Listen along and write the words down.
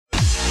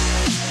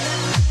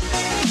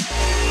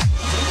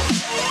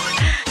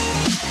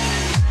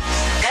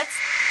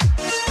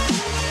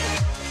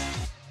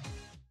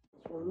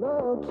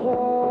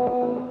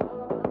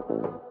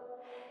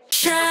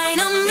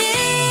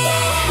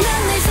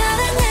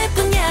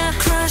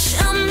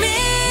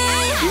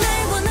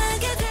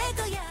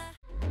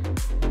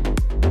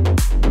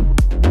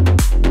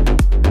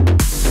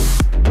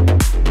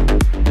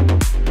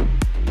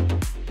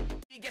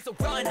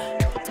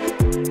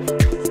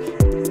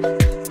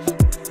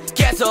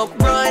계속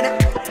run.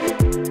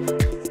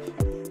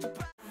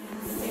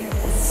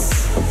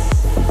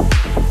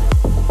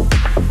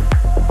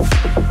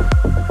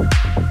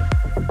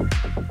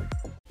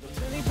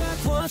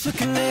 Once we're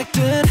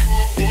connected,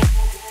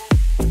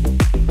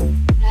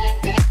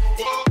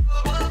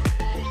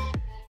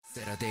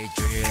 Saturday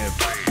drip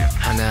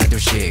하나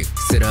둘씩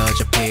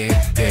쓰러져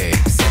픽픽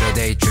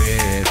Saturday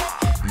drip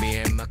me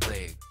and my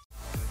clique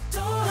또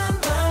한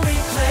번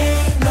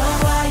replay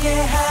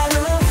너와의 하루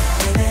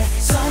내내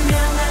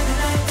선명한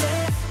그날들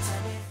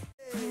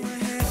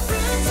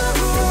Bring the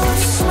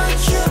rules what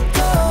you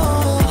go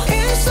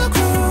It's so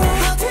cruel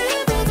How did we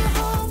get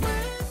home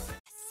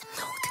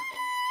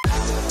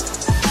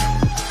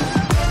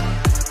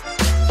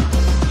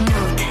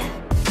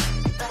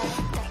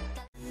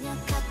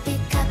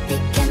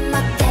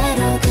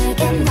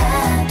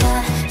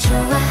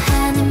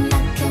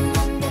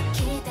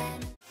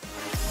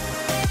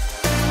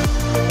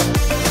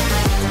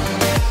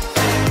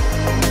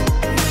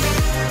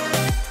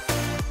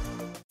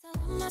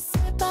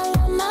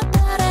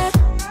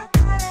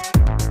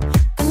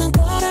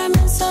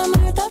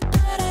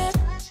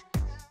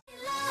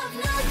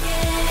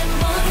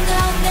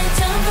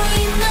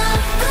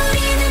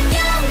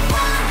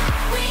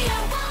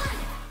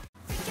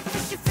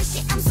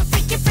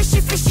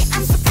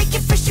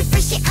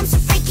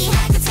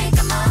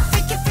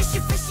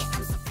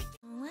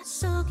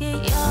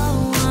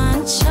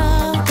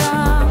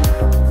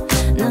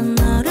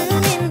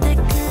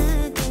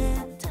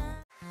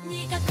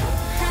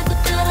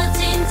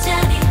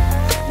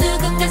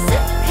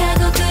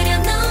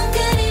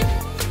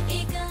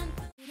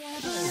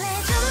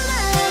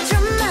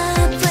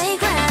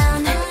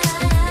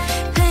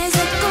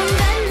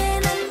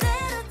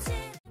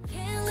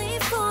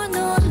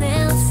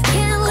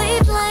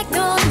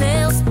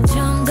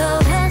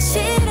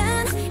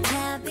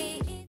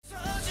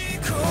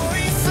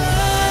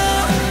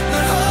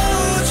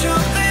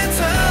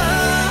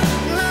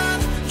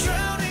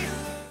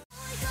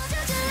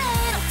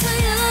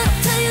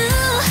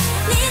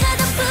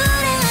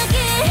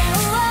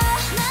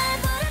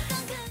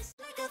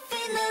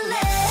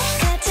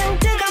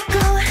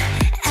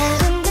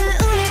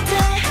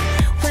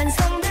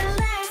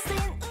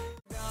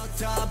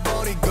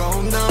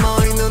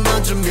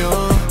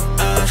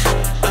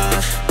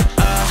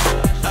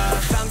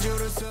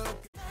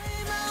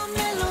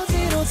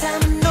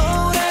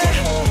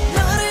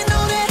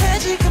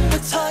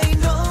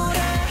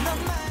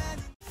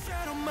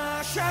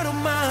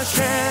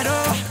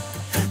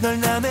널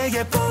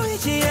남에게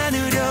보이지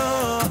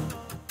않으려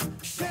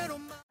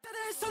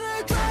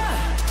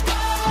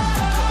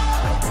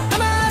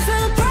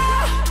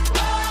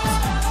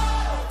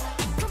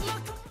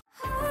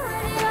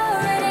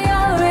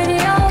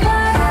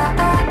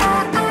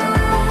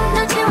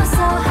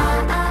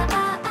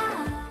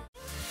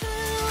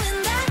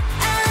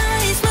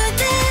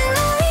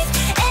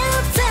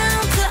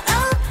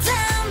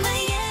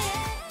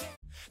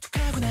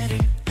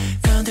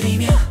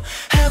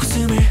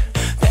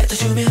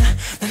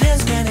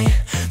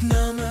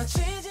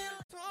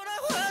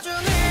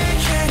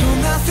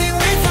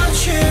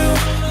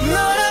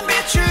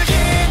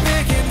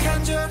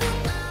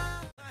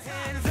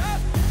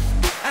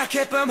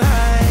kpop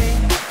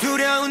high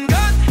두려운 건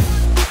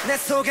내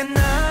속에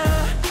나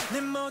내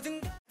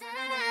모든 것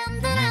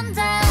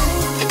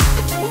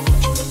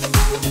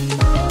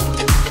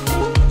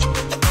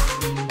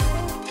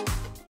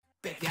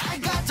Baby I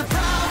got the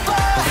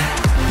power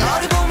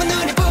너를 보면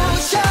눈이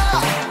부셔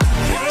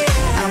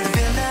I'm the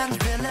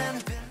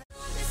villain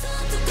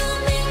어디서도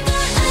꿈인 걸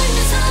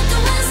알면서도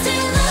I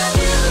still love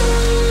you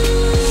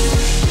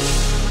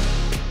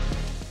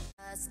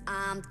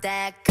I'm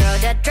that girl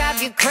that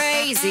drive you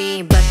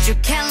crazy but you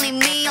can't leave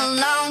me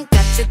alone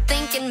got you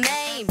thinking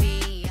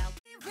maybe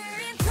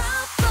we're in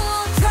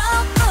trouble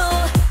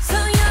so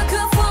you're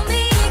good for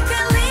me you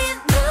can leave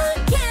but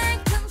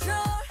can't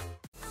control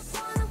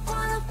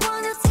I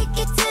wanna take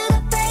it to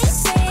the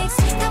basics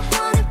나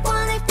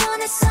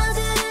wanna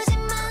서두르지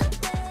마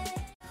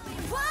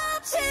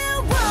what you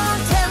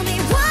want tell me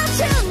what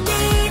you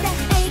need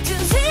A to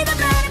Z 다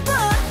말해봐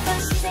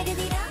시작은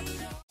이렇게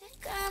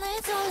시간을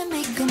돌려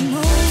make a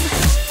move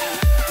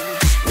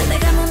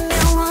내가 못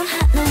명언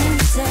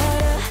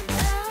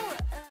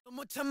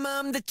못한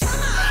마음 대체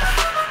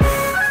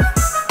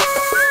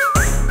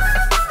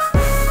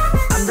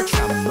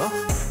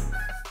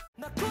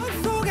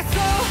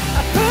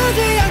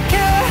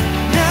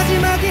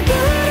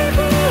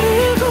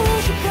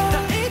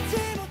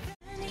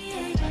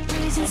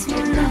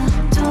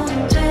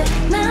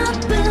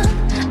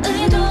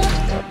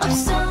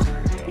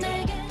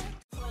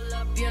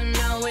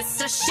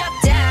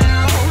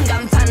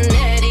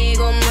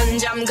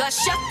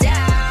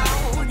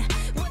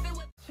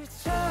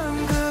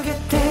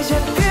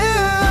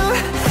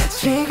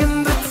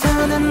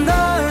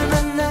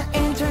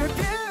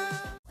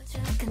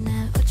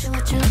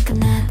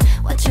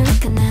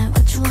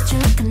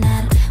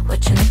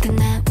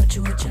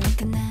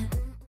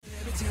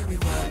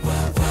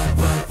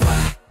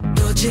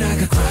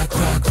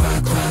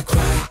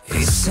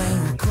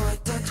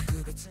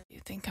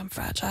think I'm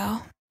fragile?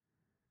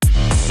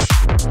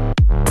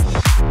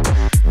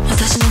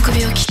 私の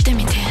首を切って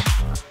みて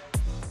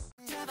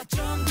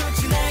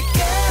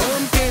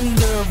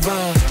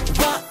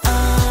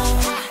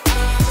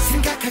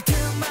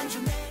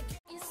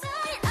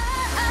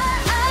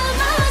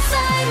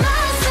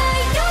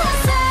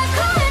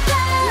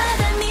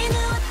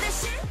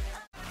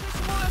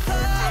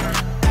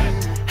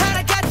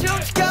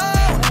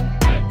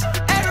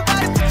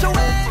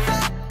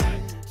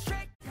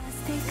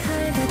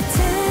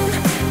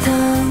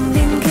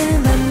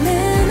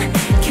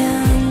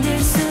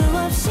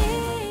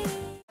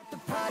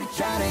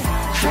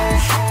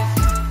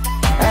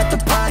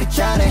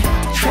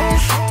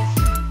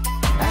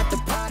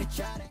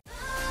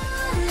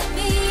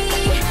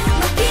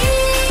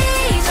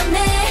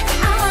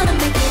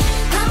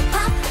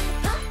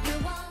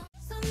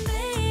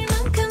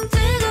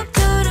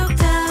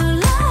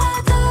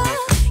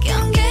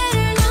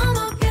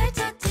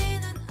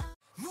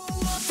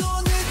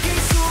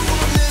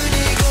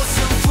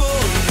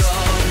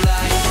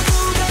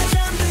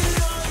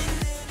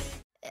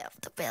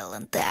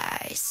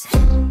Dies.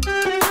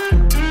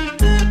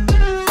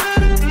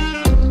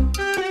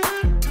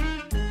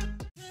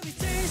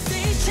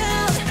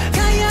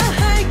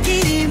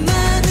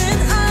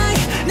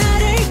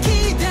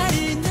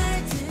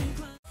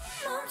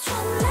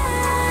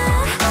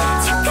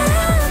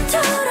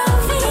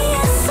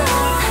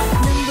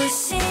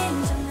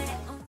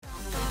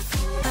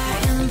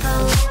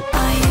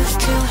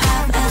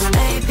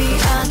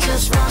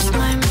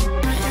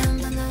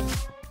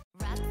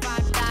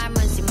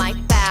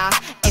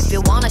 If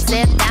you wanna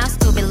sit down,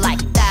 stupid like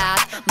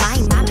that. My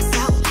mom is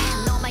so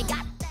bad, oh my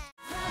god.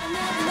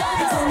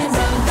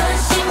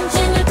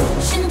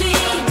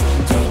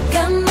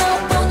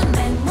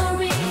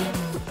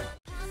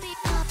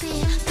 Poppy,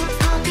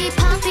 poppy,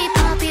 poppy,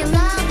 poppy,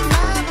 love,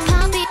 love,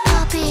 poppy,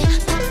 poppy,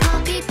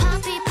 poppy,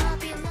 poppy,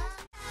 poppy, love.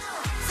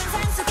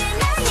 상상 속에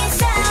나의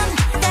삶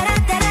따라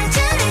따라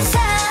줄이서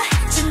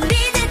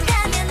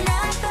준비됐다면 나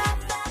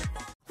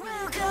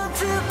Welcome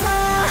to my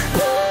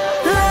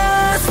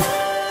last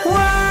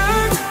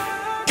world.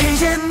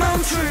 이제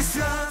멈출 수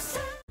없어.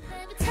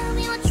 Baby, tell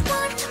me what you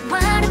want,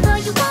 whatever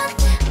you want.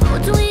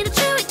 모두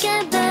이루어줄게,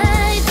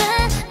 baby.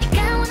 네가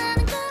원하는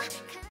거.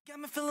 Got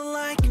me feeling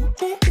like.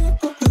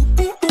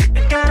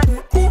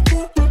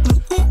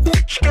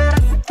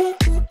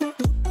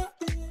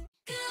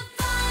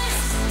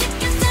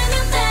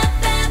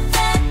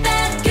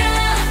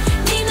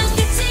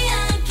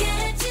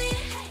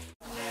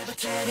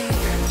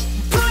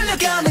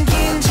 불려가는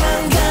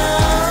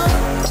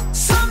긴장감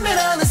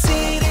선명한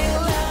city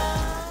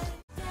light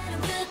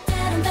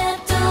때론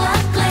뱉도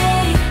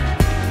ugly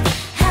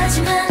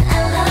하지만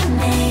I love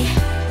me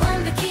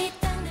완벽히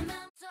딴 내 맘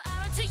So I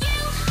run to you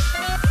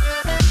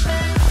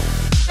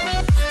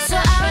So I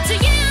run to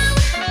you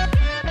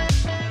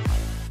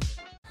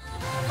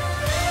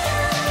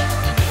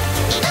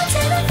너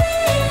제발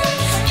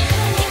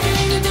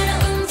이끌리는 대로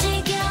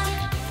움직여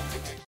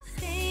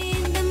Stay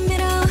in the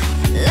middle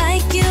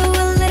like you a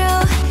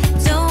little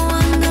Don't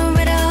want no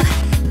riddle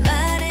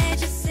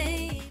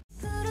말해주세요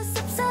부르습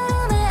I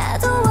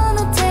don't want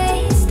no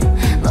taste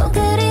뭐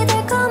그리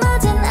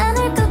달콤하진 않을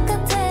것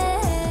같아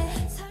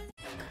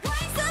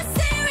Why so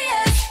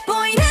serious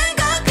보이는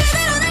거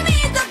그대로 날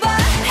믿어봐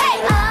Hey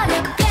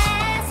어렵게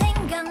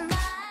생각나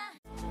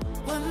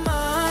When my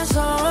eyes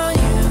on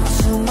you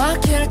숨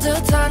막힐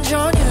듯한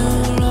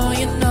전율로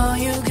You know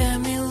you get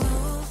me loose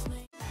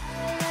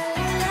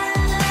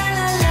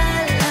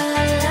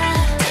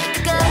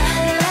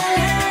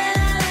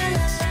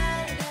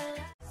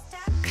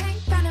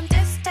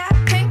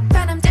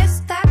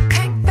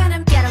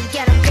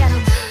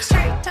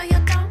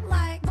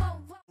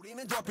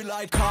우리는 drop it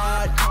like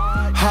hot,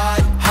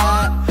 hot,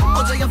 hot.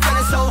 어제 I'm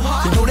feeling so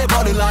hot. 이 노래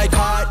버린 like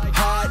hot,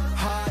 hot,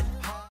 hot,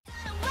 hot.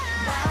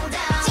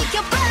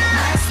 지켜봐,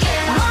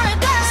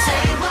 뭘까?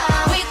 Say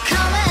what we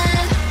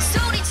coming.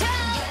 소리쳐.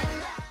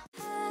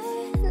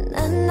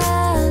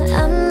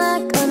 I'm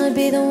not gonna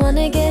be the one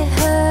to get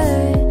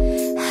hurt.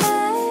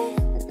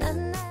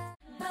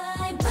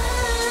 Bye bye.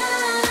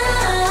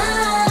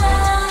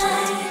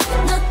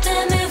 너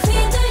때문에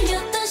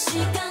휘둘렸던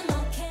시간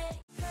okay.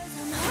 'Cause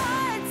I'm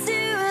hard to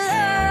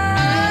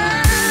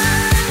love.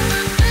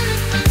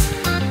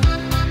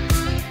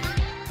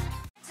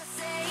 Just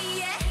say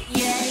yeah,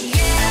 yeah,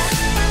 yeah.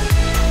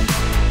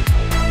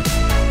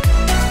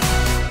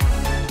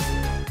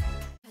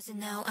 'Cause you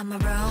know I'm a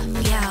royal,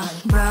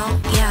 royal.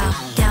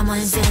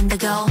 Diamonds in the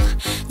gold.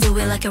 Do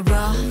it like a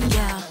royal,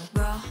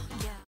 royal.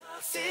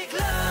 Toxic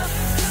love,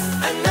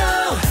 I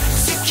know.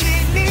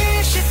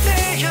 지키니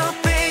시대여,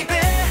 baby.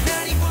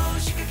 난 이번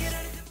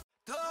시각이라는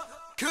더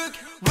크게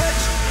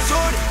외쳐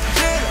소리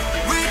질러.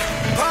 We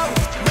power,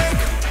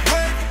 make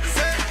work,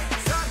 say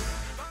something.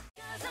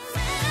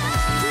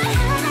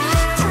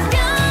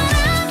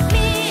 특별한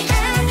me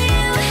and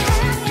you.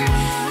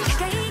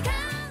 가까이 가.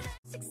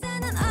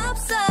 식사는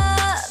없어.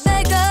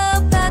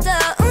 배고파도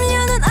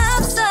음료는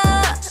없어.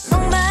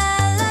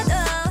 목말라도.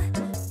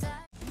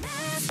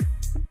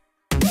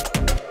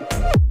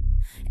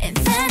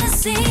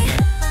 see.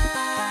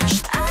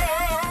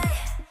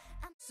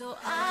 So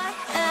I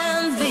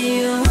envy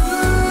you.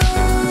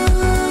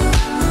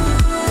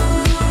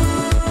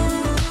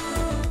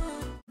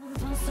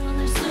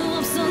 벗어날 수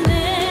없어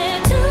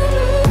내 두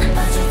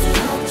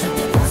빠져들어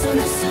절대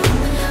벗어날 수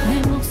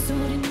내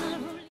목소리 날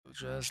울려.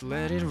 Just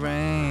let it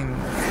rain.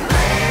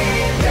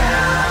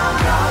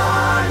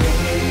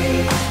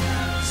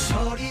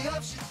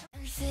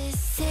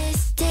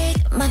 Narcissistic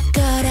my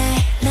god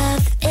I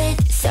love it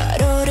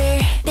서로를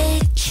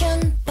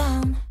비춘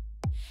밤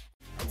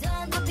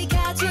어떤 높이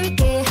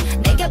가줄게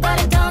내가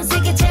바랬던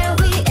세계 제일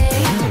위에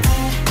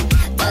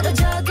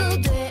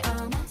떨어져도 돼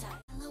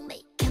Follow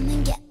me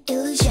가는 게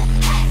illusion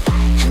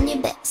한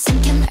입에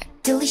삼켜 널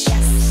delicious